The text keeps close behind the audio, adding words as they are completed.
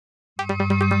Hi,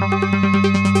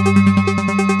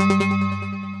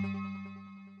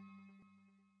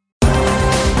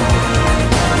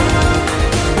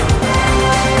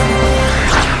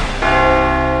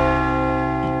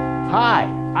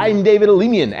 I'm David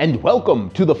Alemian, and welcome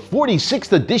to the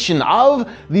 46th edition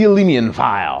of the Alemian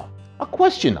File. A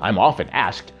question I'm often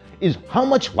asked is, how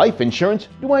much life insurance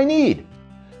do I need?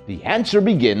 The answer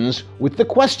begins with the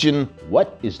question,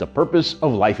 what is the purpose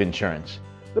of life insurance?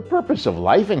 The purpose of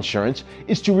life insurance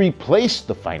is to replace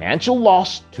the financial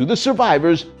loss to the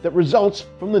survivors that results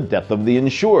from the death of the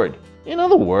insured. In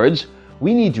other words,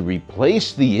 we need to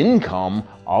replace the income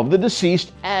of the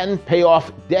deceased and pay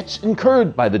off debts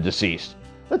incurred by the deceased.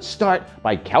 Let's start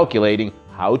by calculating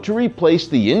how to replace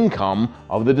the income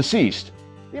of the deceased.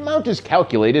 The amount is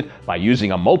calculated by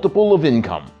using a multiple of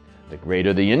income. The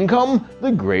greater the income,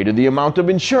 the greater the amount of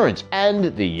insurance,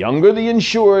 and the younger the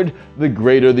insured, the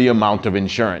greater the amount of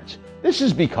insurance. This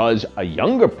is because a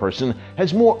younger person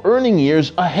has more earning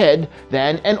years ahead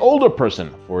than an older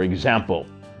person. For example,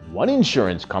 one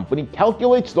insurance company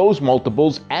calculates those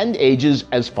multiples and ages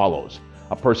as follows.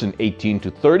 A person 18 to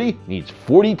 30 needs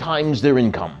 40 times their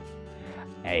income.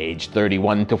 Age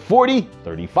 31 to 40,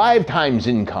 35 times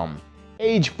income.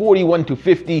 Age 41 to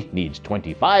 50 needs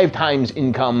 25 times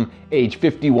income. Age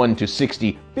 51 to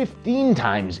 60, 15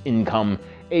 times income.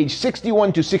 Age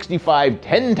 61 to 65,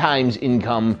 10 times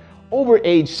income. Over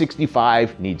age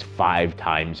 65 needs 5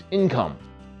 times income.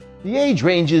 The age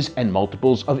ranges and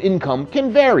multiples of income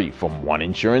can vary from one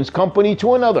insurance company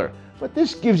to another, but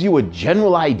this gives you a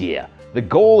general idea. The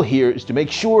goal here is to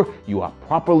make sure you are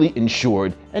properly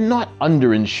insured and not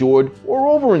underinsured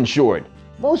or overinsured.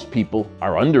 Most people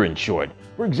are underinsured.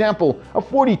 For example, a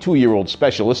 42-year-old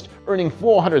specialist earning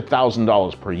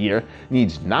 $400,000 per year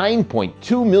needs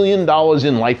 $9.2 million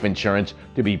in life insurance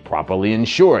to be properly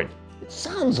insured. It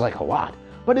sounds like a lot,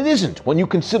 but it isn't when you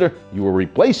consider you are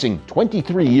replacing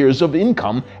 23 years of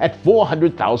income at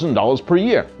 $400,000 per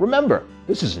year. Remember,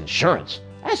 this is insurance.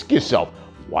 Ask yourself,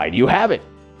 why do you have it?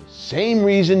 The same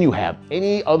reason you have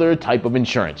any other type of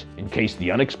insurance, in case the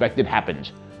unexpected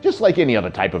happens. Just like any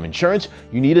other type of insurance,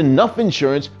 you need enough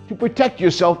insurance to protect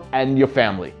yourself and your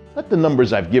family. Let the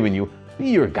numbers I've given you be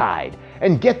your guide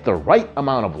and get the right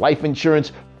amount of life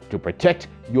insurance to protect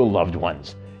your loved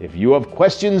ones. If you have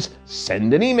questions,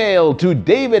 send an email to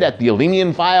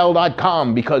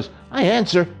david@thealemianfile.com because I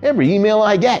answer every email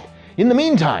I get. In the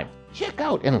meantime, check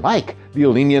out and like the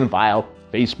Alemian File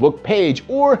Facebook page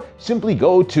or simply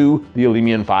go to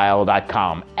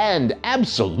thealemianfile.com. And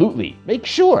absolutely make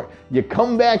sure you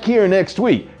come back here next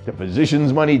week to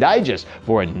Physicians Money Digest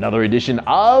for another edition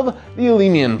of the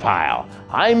Alemian File.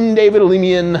 I'm David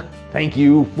Alemian. Thank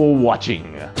you for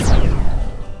watching.